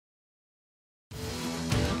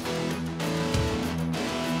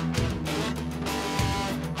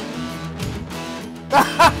Hey,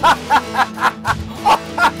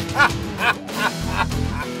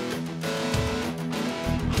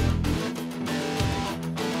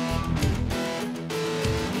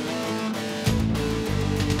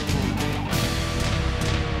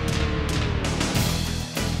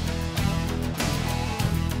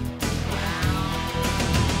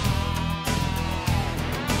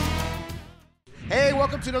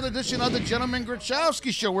 welcome to another edition of the Gentleman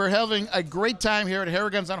Grachowski Show. We're having a great time here at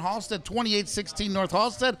Harrigan's on Halstead, 2816 North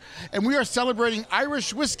Halstead, and we are celebrating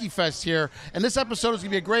Irish Whiskey Fest here. And this episode is going to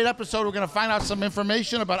be a great episode. We're going to find out some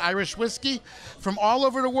information about Irish whiskey from all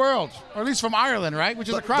over the world, or at least from Ireland, right? Which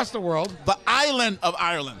is across the world. The island of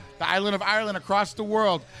Ireland. The island of Ireland across the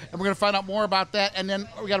world. And we're going to find out more about that. And then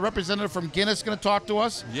we got a representative from Guinness going to talk to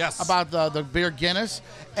us about the beer Guinness.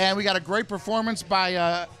 And we got a great performance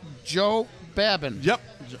by Joe Babin. Yep.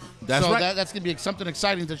 That's so right. That's going to be something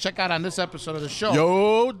exciting to check out on this episode of the show.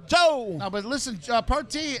 Yo, Joe. Now, but listen, Part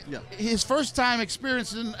T, his first time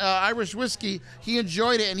experiencing Irish whiskey, he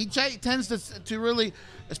enjoyed it, and he tends to really,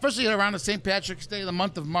 especially around the St. Patrick's Day, the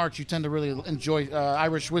month of March, you tend to really enjoy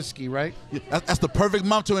Irish whiskey, right? Yeah, that's the perfect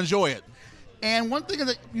month to enjoy it. And one thing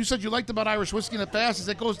that you said you liked about Irish whiskey in the past is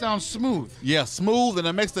it goes down smooth. Yeah, smooth, and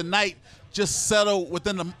it makes the night just settle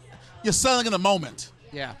within the. You're settling in the moment.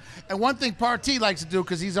 Yeah, and one thing Part T likes to do,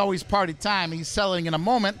 because he's always party time, he's selling in a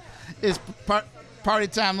moment, is party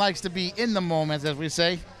time likes to be in the moment, as we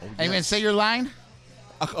say. Oh, yes. Amen. Say your line.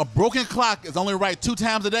 A broken clock is only right 2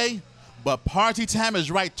 times a day, but party time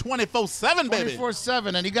is right 24/7, baby.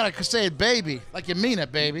 24/7, and you got to say it, baby, like you mean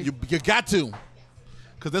it, baby. You got to,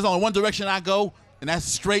 because there's only one direction I go, and that's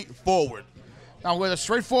straight forward. Now, with a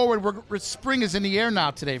straightforward, spring is in the air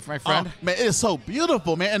now today, my friend. Oh, man, it is so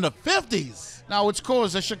beautiful, man, in the 50s. Now, what's cool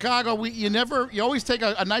is that Chicago, you always take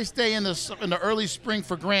a nice day in the early spring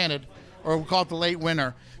for granted, or we call it the late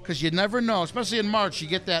winter, because you never know, especially in March, you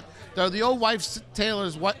get that, the old wives' tale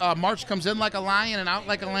is March comes in like a lion and out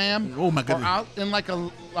like a lamb. Oh, my goodness. Or out in like a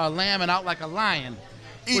lamb and out like a lion,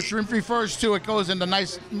 which refers to it goes into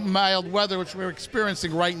nice, mild weather, which we're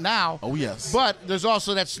experiencing right now. Oh, yes. But there's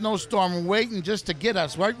also that snowstorm waiting just to get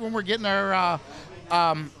us, right when we're getting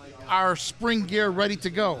our spring gear ready to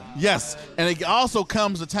go. Yes, and it also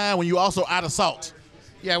comes a time when you also out of salt.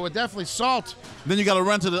 Yeah, well, definitely salt. Then you got to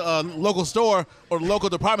run to the local store or the local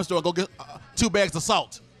department store and go get 2 bags of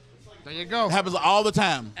salt. There you go. It happens all the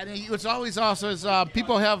time. And it's always also is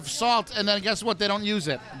people have salt, and then guess what? They don't use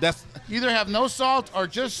it. That's either have no salt or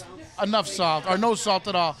just enough salt, or no salt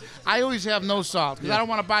at all. I always have no salt because I don't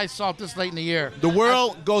want to buy salt this late in the year. The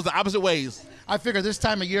world goes the opposite ways. I figure this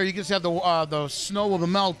time of year you just have the snow will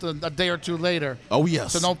melt a day or two later. Oh,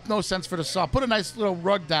 yes. So no sense for the salt. Put a nice little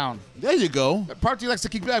rug down. There you go. Party likes to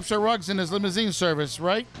keep extra rugs in his limousine service,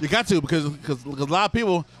 right? You got to, because a lot of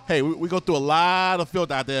people, hey, we go through a lot of filth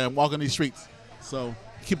out there and walk on these streets. So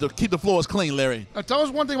keep the floors clean, Larry. Now tell us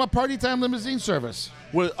one thing about Party Time Limousine Service.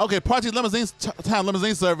 Well, okay, Party Time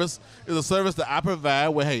Limousine Service is a service that I provide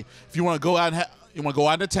where, hey, if you want to go out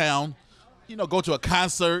into town, go to a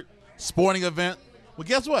concert, sporting event, well,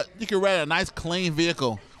 guess what? You can ride a nice, clean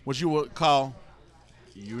vehicle, which you would call,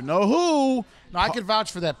 you know who. Now, I can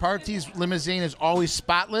vouch for that. Party's limousine is always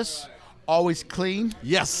spotless, always clean.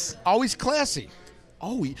 Yes. Always classy.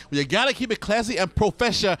 Oh, you got to keep it classy and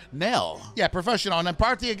professional. Yeah, professional. And then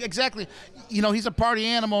Party, exactly, he's a party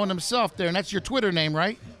animal in himself there, and that's your Twitter name,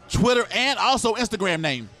 right? Twitter and also Instagram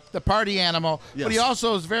name. The party animal. Yes. But he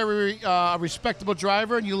also is very respectable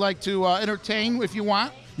driver, and you like to entertain if you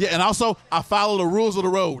want. Yeah, and also I follow the rules of the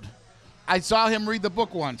road. I saw him read the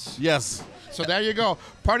book once. Yes. So there you go.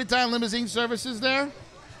 Party Time Limousine Services there.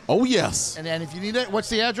 Oh, yes. And then if you need it, what's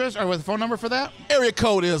the address or the phone number for that? Area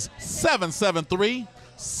code is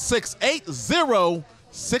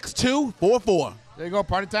 773-680-6244. There you go,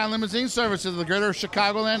 Party Time Limousine Services of the greater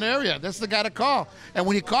Chicagoland area. That's the guy to call. And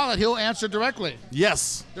when you call it, he'll answer directly.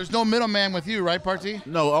 Yes. There's no middleman with you, right, Party?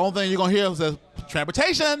 No, the only thing you're going to hear is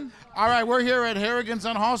transportation. All right, we're here at Harrigan's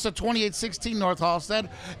on Halstead, 2816 North Halstead.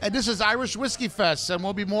 And this is Irish Whiskey Fest. And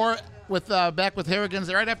we'll be more back with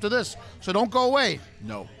Harrigan's right after this. So don't go away.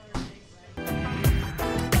 No.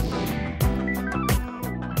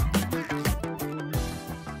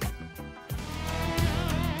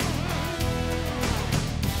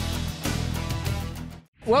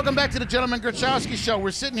 Welcome back to the Gentleman Grachowski Show.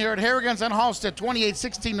 We're sitting here at Harrigan's on Halstead,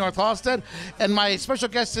 2816 North Halstead, and my special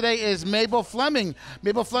guest today is Mabel Fleming.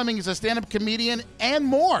 Mabel Fleming is a stand-up comedian and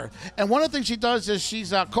more. And one of the things she does is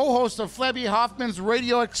she's a co-host of Flabby Hoffman's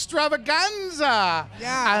Radio Extravaganza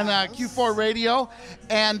on Q4 Radio.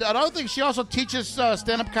 And another thing, she also teaches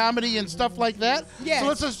stand-up comedy and stuff like that. Yes. So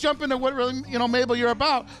let's just jump into what really, Mabel, you're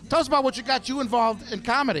about. Tell us about what got you involved in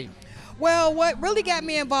comedy. Well, what really got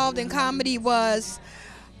me involved in comedy was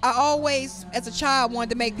I always, as a child, wanted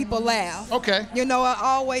to make people laugh. Okay. You know, I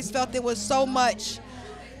always felt there was so much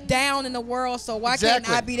down in the world, so why can't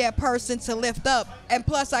I be that person to lift up? And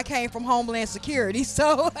plus, I came from Homeland Security,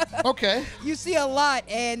 so okay. You see a lot,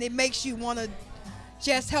 and it makes you want to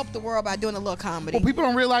just help the world by doing a little comedy. Well, people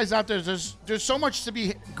don't realize out there's so much to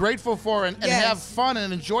be grateful for and have fun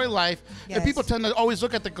and enjoy life. Yes. And people tend to always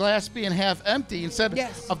look at the glass being half empty instead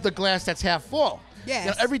of the glass that's half full. Yes.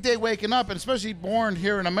 You know, every day waking up, and especially born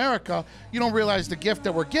here in America, you don't realize the gift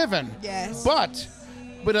that we're given. Yes.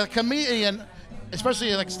 But a comedian,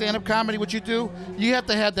 especially like stand-up comedy, what you do, you have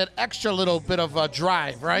to have that extra little bit of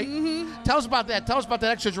drive, right? Mm-hmm. Tell us about that. Tell us about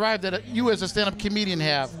that extra drive that you as a stand-up comedian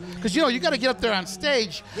have. Because, you got to get up there on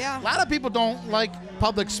stage. Yeah. A lot of people don't like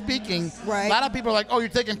public speaking. Right. A lot of people are like, oh, you're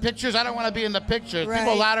taking pictures? I don't want to be in the pictures.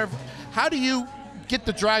 Right. How do you get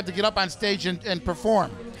the drive to get up on stage and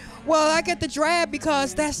perform? Well, I get the drive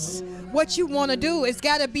because that's what you want to do. It's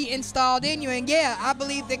got to be installed in you. And yeah, I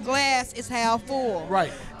believe the glass is half full.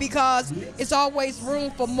 Right. Because it's always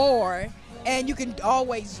room for more, and you can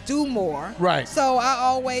always do more. Right. So I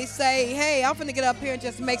always say, hey, I'm finna get up here and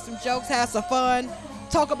just make some jokes, have some fun,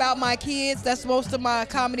 talk about my kids. That's most of my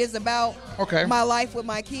comedy is about. Okay. My life with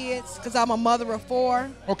my kids, because I'm a mother of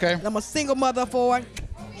 4. Okay. And I'm a single mother of 4.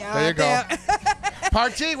 Yeah, there you go.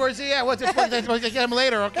 Party, where's he at? We'll get him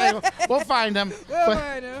later, okay? We'll find him.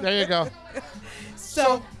 Find him. There you go.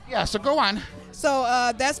 So go on.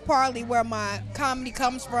 So that's partly where my comedy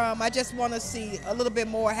comes from. I just want to see a little bit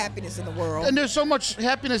more happiness in the world. And there's so much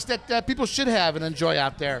happiness that people should have and enjoy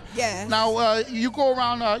out there. Yes. Now, you go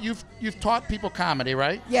around, you've taught people comedy,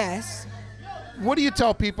 right? Yes. What do you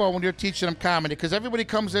tell people when you're teaching them comedy? Because everybody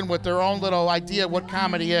comes in with their own little idea of what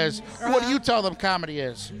comedy is. What do you tell them comedy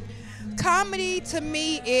is? Comedy to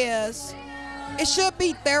me is, it should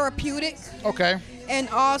be therapeutic. Okay. And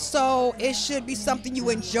also, it should be something you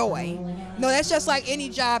enjoy. No, that's just like any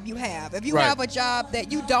job you have. If you have a job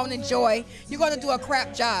that you don't enjoy, you're going to do a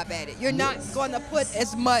crap job at it. You're not going to put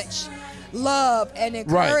as much love and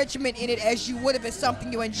encouragement in it as you would if it's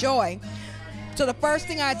something you enjoy. So the first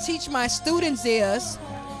thing I teach my students is,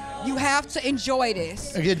 you have to enjoy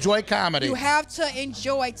this. Enjoy comedy. You have to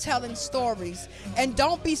enjoy telling stories. And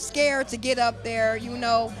don't be scared to get up there.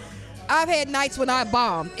 I've had nights when I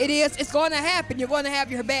bombed. It's going to happen. You're going to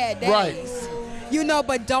have your bad days. Right.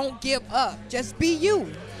 But don't give up. Just be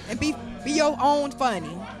you and be your own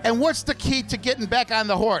funny. And what's the key to getting back on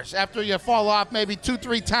the horse after you fall off maybe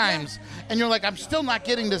 2-3 times and you're like, I'm still not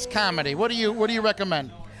getting this comedy? What do you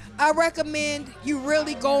recommend? I recommend you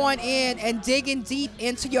really going in and digging deep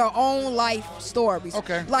into your own life stories.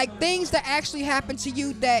 Okay. Like things that actually happen to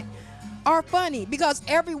you that are funny, because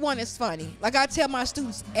everyone is funny. Like I tell my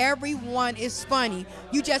students, everyone is funny.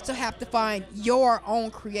 You just have to find your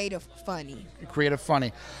own creative funny. Creative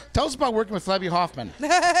funny. Tell us about working with Flabby Hoffman.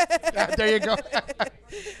 There you go.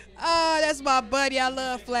 That's my buddy. I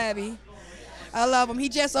love Flabby. I love him. He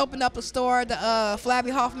just opened up a store, the Flabby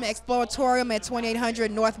Hoffman Exploratorium at 2800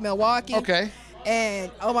 North Milwaukee. Okay. And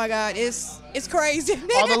oh my God, it's crazy.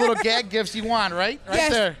 All the little gag gifts you want, right? Right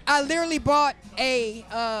there. I literally bought a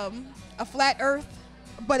flat Earth,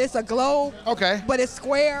 but it's a globe. Okay. But it's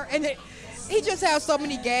square, and he just has so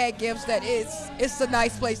many gag gifts that it's a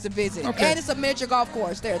nice place to visit. Okay. And it's a miniature golf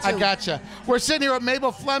course there too. I gotcha. We're sitting here with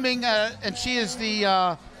Mabel Fleming, and she is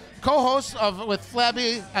the co-host with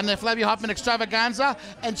Flabby and the Flabby Hoffman Extravaganza,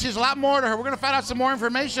 and she's a lot more to her. We're going to find out some more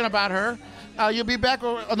information about her. You'll be back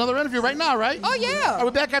with another interview right now, right? Oh yeah.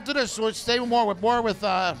 We'll be back after this. So we'll stay more with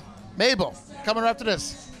Mabel coming right after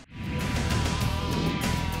this.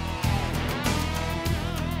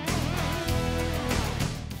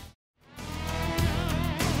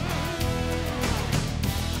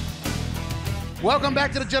 Welcome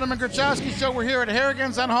back to the Gentleman Grachowski Show. We're here at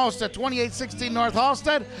Harrigan's on Halstead, 2816 North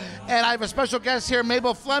Halstead. And I have a special guest here,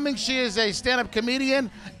 Mabel Fleming. She is a stand-up comedian,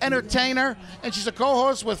 entertainer, and she's a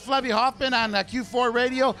co-host with Flabby Hoffman on Q4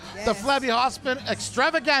 Radio, the Flabby Hoffman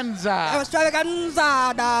Extravaganza.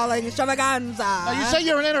 Extravaganza, darling, extravaganza. Now, you say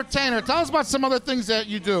you're an entertainer. Tell us about some other things that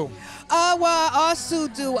you do. Well, I also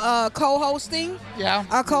do co-hosting. Yeah.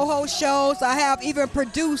 I co-host shows. I have even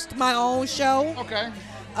produced my own show. Okay.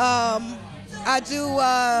 I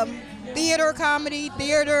do theater comedy,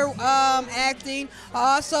 theater acting.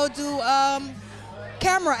 I also do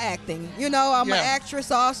camera acting. You know, I'm an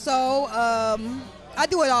actress also. I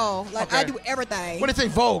do it all. Like, I do everything. What do you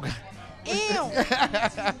think, Vogue? Ew.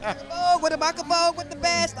 Vogue with a microphone with the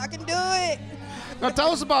best. I can do it. Now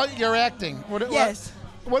tell us about your acting. Yes.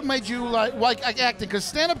 What made you like acting? Because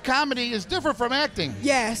stand-up comedy is different from acting.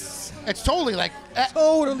 Yes. It's totally like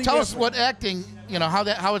totally. Tell different. us what acting, you know,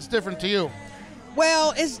 how it's different to you.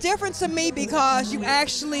 Well, it's different to me because you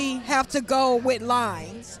actually have to go with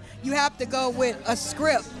lines. You have to go with a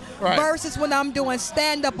script. Right. Versus when I'm doing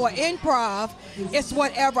stand-up or improv, it's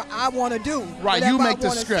whatever I want to do. Right, you make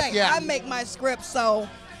the script, say. yeah. I make my script, so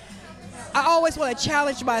I always want to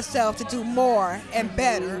challenge myself to do more and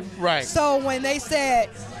better. Right. So when they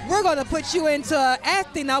said, we're going to put you into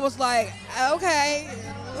acting, I was like, okay,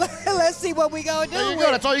 let's see what we going to do. There you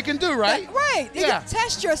go, that's all you can do, right? Right. You Yeah. can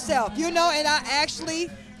test yourself, you know, and I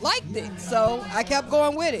actually liked it, so I kept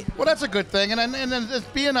going with it. Well, that's a good thing. And then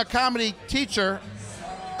being a comedy teacher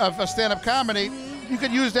of a stand-up comedy, you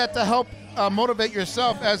could use that to help motivate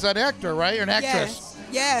yourself as an actor, right? Or an actress.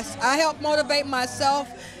 Yes. I help motivate myself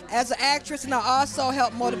as an actress, and I also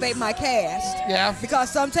help motivate my cast. Yeah. Because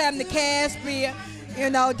sometimes the cast be, you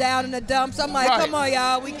know, down in the dumps. I'm like, Right. come on,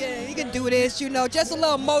 y'all, you can do this, you know, just a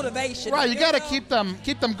little motivation. Right, you got to know?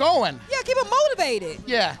 keep them going. Yeah, keep them motivated.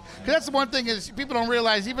 Yeah, because that's the one thing is people don't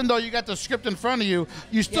realize, even though you got the script in front of you,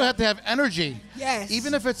 you still have to have energy. Yes.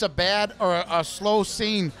 Even if it's a bad or a slow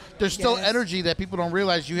scene, there's still Yes. energy that people don't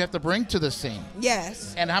realize you have to bring to the scene.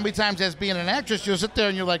 Yes. And how many times as being an actress, you'll sit there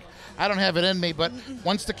and you're like, I don't have it in me, but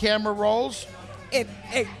once the camera rolls, It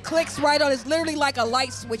clicks right on. It's literally like a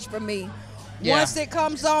light switch for me. Yeah. Once it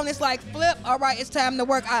comes on, it's like flip. All right, it's time to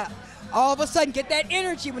work. I all of a sudden get that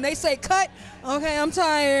energy when they say cut. Okay, I'm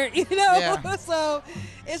tired. You know, Yeah. So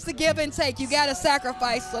it's the give and take. You got to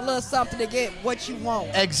sacrifice a little something to get what you want.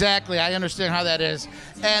 exactly, I understand how that is.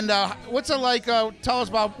 And what's it like? Tell us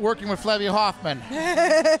about working with Flavia Hoffman.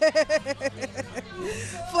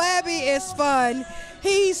 Flabby is fun.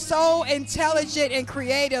 He's so intelligent and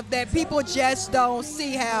creative that people just don't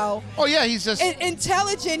see how Oh yeah, he's just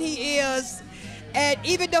intelligent he is. And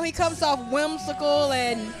even though he comes off whimsical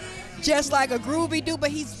and just like a groovy dude, but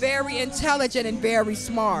he's very intelligent and very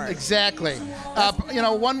smart. exactly. You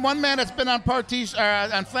know, one man that's been on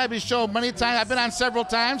on Flabby's show many times. I've been on several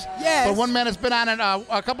times. Yes. But one man that's been on it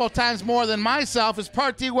a couple of times more than myself is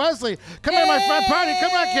Party Wesley. Come here, my friend. Party, come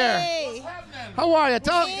back here. Hey. How are you?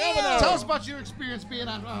 Tell Yeah. us about your experience being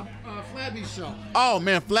on Flabby's show. Oh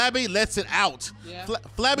man, Flabby lets it out. Yeah.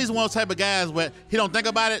 Flabby's one of those type of guys where he don't think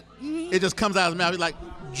about it, it just comes out of his mouth. He's like,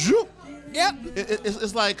 Zoop. Yep.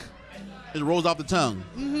 It's like it rolls off the tongue.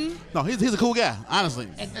 No, he's a cool guy, honestly.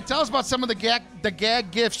 And tell us about some of the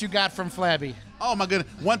gag gifts you got from Flabby. Oh my goodness!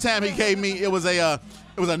 One time he gave me it was a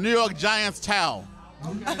New York Giants towel,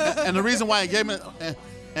 and the reason why he gave me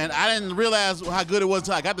and I didn't realize how good it was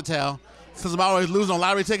until I got the towel. Since I'm always losing on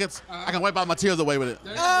lottery tickets, I can wipe out my tears away with it.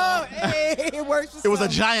 Oh, hey, it works. For It was a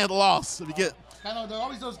some. giant loss. If you get, I know, there are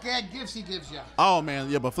always those gag gifts he gives you. oh man,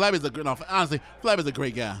 yeah, but Flabby's honestly, Flabby's a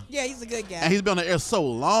great guy, Yeah, he's a good guy. and he's been on the air so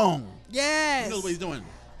long. Yes. He knows what he's doing.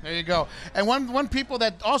 There you go. And one people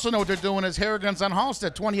that also know what they're doing is Harrigan's on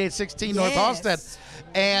Halstead, 2816 North Yes. Halstead.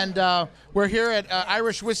 And we're here at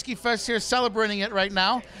Irish Whiskey Fest here, celebrating it right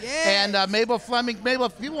now. Yes. And Mabel Fleming, Mabel,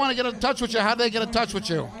 if people want to get in touch with you, how do they get in touch with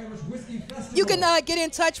you? You can get in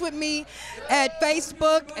touch with me at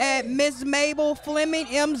Facebook at Ms. Mabel Fleming,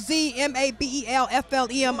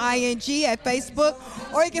 MZMABELFLEMING at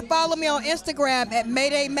Facebook, or you can follow me on Instagram at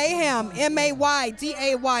Mayday Mayhem,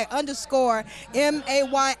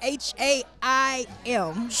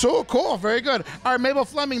 MAYDAY_MAYHAIM. So cool. Very good. All right, Mabel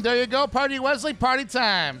Fleming, there you go. Party Wesley, party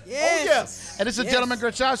time. Yes. Oh yes. And this is Yes. Gentleman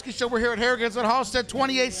Grachowski Show. We're here at Harrigan's on Halstead,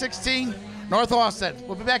 2816 North Halstead.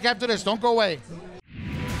 We'll be back after this. Don't go away.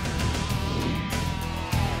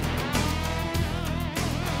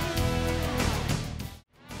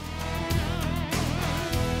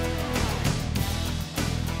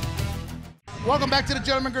 Welcome back to the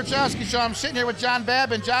Gentleman Grachowski Show. I'm sitting here with John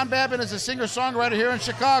Babin. John Babin is a singer-songwriter here in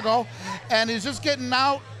Chicago, and he's just getting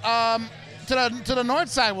out to the north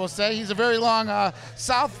side, we'll say. He's a very long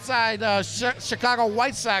south side Chicago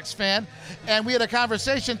White Sox fan, and we had a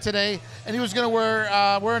conversation today, and he was going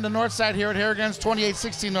to we're in the north side here at Harrigan's,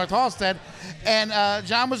 2816 North Halstead, and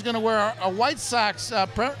John was going to wear a White Sox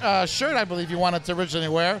shirt, I believe he wanted to originally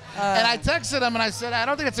wear, and I texted him and I said, I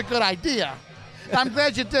don't think it's a good idea. I'm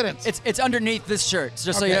glad you didn't. It's underneath this shirt,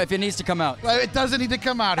 just so you know if it needs to come out. Well, it doesn't need to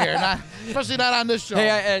come out here, especially not on this show.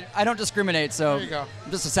 Hey, I don't discriminate, so there you go.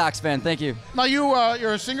 I'm just a Sox fan. Thank you. Now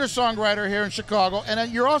you're a singer-songwriter here in Chicago, and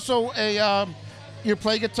then you're also you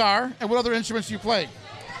play guitar. And what other instruments do you play?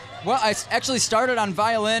 Well, I actually started on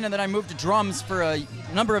violin, and then I moved to drums for a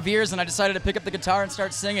number of years, and I decided to pick up the guitar and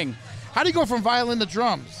start singing. How do you go from violin to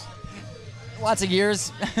drums? Lots of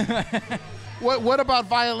years. What about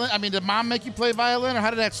violin? I mean, did mom make you play violin, or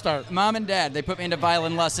how did that start? Mom and dad, they put me into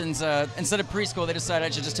violin lessons. Instead of preschool, they decided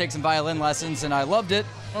I should just take some violin lessons, and I loved it.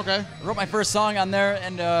 Okay. I wrote my first song on there,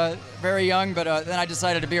 and very young, but then I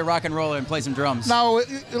decided to be a rock and roller and play some drums. Now,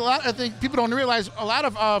 I think people don't realize a lot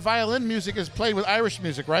of violin music is played with Irish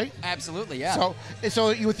music, right? Absolutely, yeah. So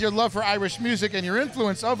with your love for Irish music and your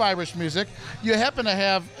influence of Irish music, you happen to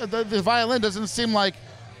have the violin doesn't seem like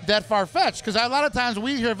that far-fetched, because a lot of times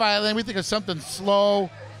we hear violin, we think of something slow,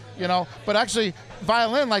 you know, but actually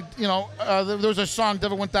violin, like, you know, there was a song,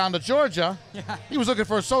 Devil Went Down to Georgia. Yeah. He was looking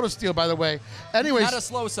for a soda steal, by the way. Anyways, not a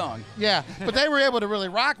slow song. Yeah, but they were able to really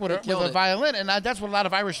rock with a violin, and that's what a lot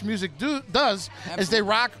of Irish music does, Absolutely. is they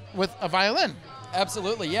rock with a violin.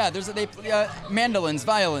 Absolutely, yeah. Mandolins,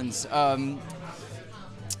 violins. I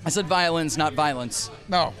said violins, not violence.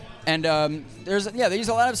 No. And they use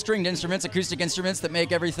a lot of stringed instruments, acoustic instruments that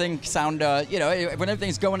make everything sound, when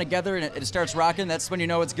everything's going together and it starts rocking, that's when you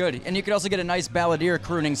know it's good. And you could also get a nice balladeer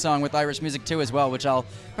crooning song with Irish music too as well, which I'll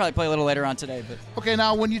probably play a little later on today. But okay,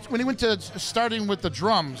 now when you went to starting with the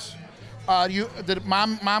drums, did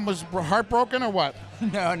mom was heartbroken or what?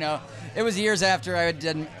 No. It was years after I had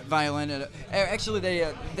done violin. Actually,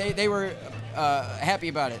 they were happy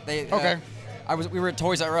about it. Okay. We were at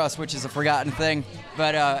Toys R Us, which is a forgotten thing.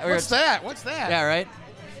 But What's that? What's that? Yeah, right.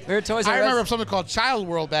 We were at Toys R Us. I remember something called Child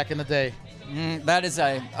World back in the day. That is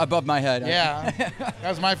above my head. Yeah, that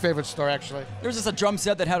was my favorite store actually. There was just a drum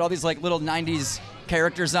set that had all these like little '90s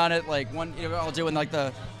characters on it, like one, all doing like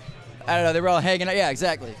they were all hanging out. Yeah,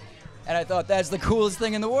 exactly. And I thought that's the coolest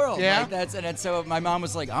thing in the world. Yeah. And so my mom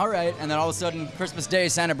was like, all right. And then all of a sudden, Christmas Day,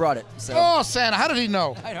 Santa brought it. So. Oh, Santa! How did he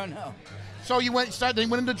know? I don't know. So you went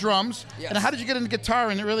into drums, yes. And how did you get into guitar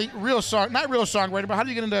and not real songwriting, but how did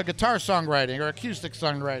you get into guitar songwriting or acoustic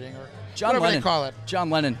songwriting or whatever they call it? John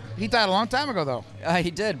Lennon. He died a long time ago, though. He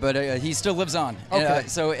did, but he still lives on. Okay.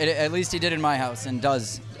 So at least he did in my house and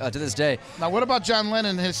does to this day. Now, what about John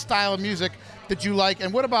Lennon, his style of music that you like,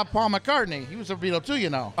 and what about Paul McCartney? He was a Beatle too, you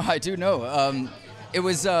know. I do know. It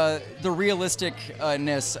was the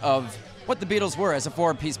realisticness of what the Beatles were as a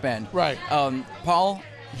four-piece band. Right. Paul,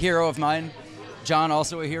 hero of mine. John,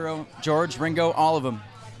 also a hero. George, Ringo, all of them.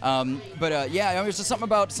 It was just something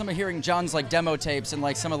about hearing John's like demo tapes and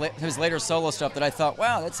like some of his later solo stuff that I thought,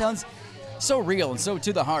 wow, that sounds so real and so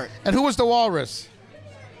to the heart. And who was the Walrus?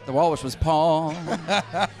 The Walrus was Paul.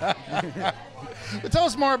 Tell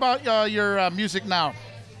us more about your music now.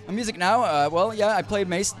 Music now? I played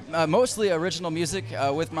mostly original music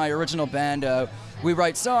with my original band. We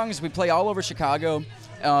write songs. We play all over Chicago.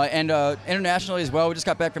 And internationally as well. We just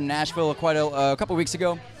got back from Nashville quite a couple weeks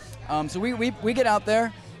ago. So we get out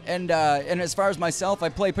there, and as far as myself, I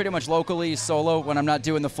play pretty much locally solo when I'm not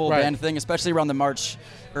doing the full band thing, especially around the March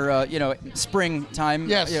or springtime.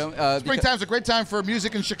 Yes, springtime's a great time for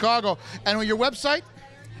music in Chicago. And your website?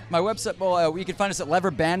 My website, you can find us at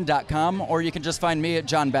leverband.com, or you can just find me at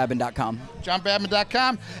johnbabin.com.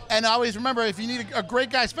 johnbabin.com. And always remember, if you need a great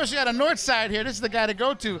guy, especially on the north side here, this is the guy to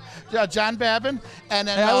go to, John Babin. And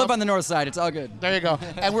then, I live on the north side. It's all good. There you go.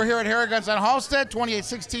 And we're here at Harrigan's on Halstead,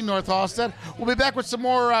 2816 North Halstead. We'll be back with some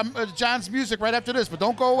more John's music right after this, but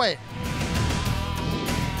don't go away.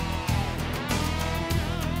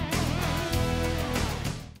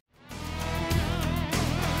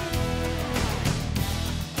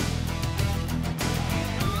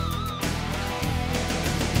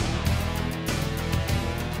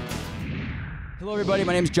 Hello, everybody.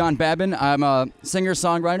 My name's John Babin. I'm a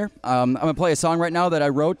singer-songwriter. I'm going to play a song right now that I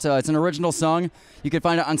wrote. It's an original song. You can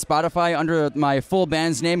find it on Spotify under my full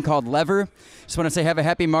band's name called Lever. Just want to say have a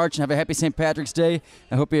happy March and have a happy St. Patrick's Day.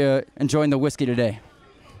 I hope you're enjoying the whiskey today.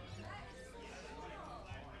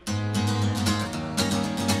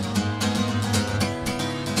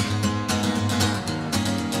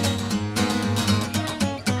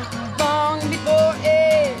 Long before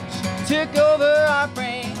age took over our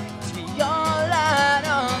brains, we all lied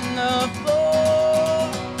on the floor.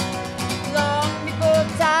 Long before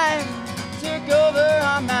time took over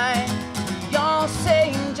our mind, we all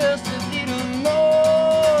sang just a little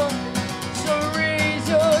more. So raise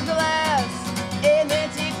your glass and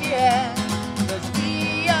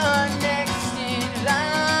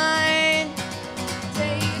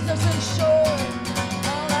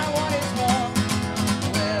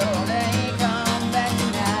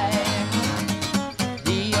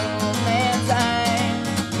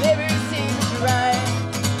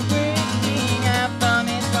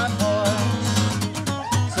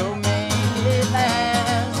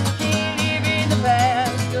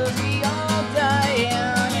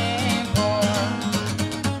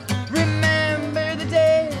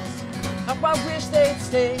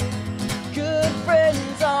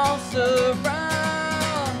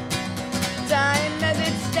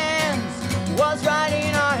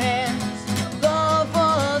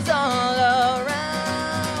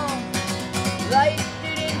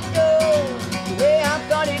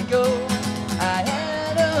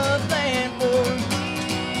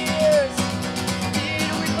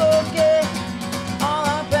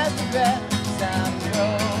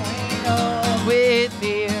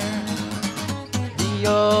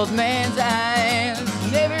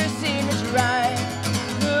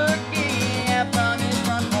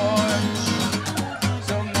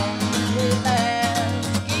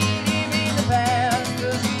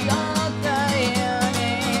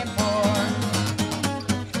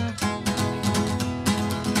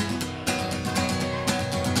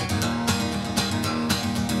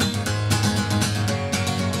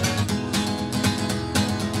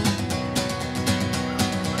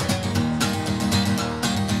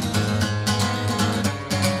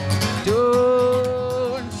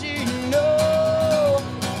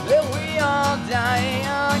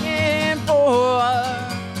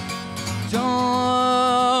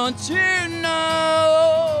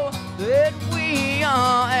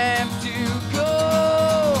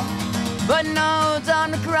but no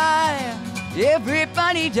time to cry.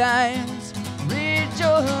 Everybody dies. Rid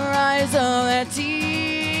your eyes of that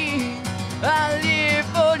tea. I live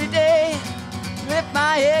for today. Lift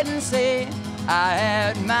my head and say, I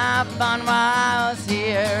had my fun while I was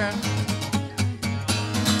here.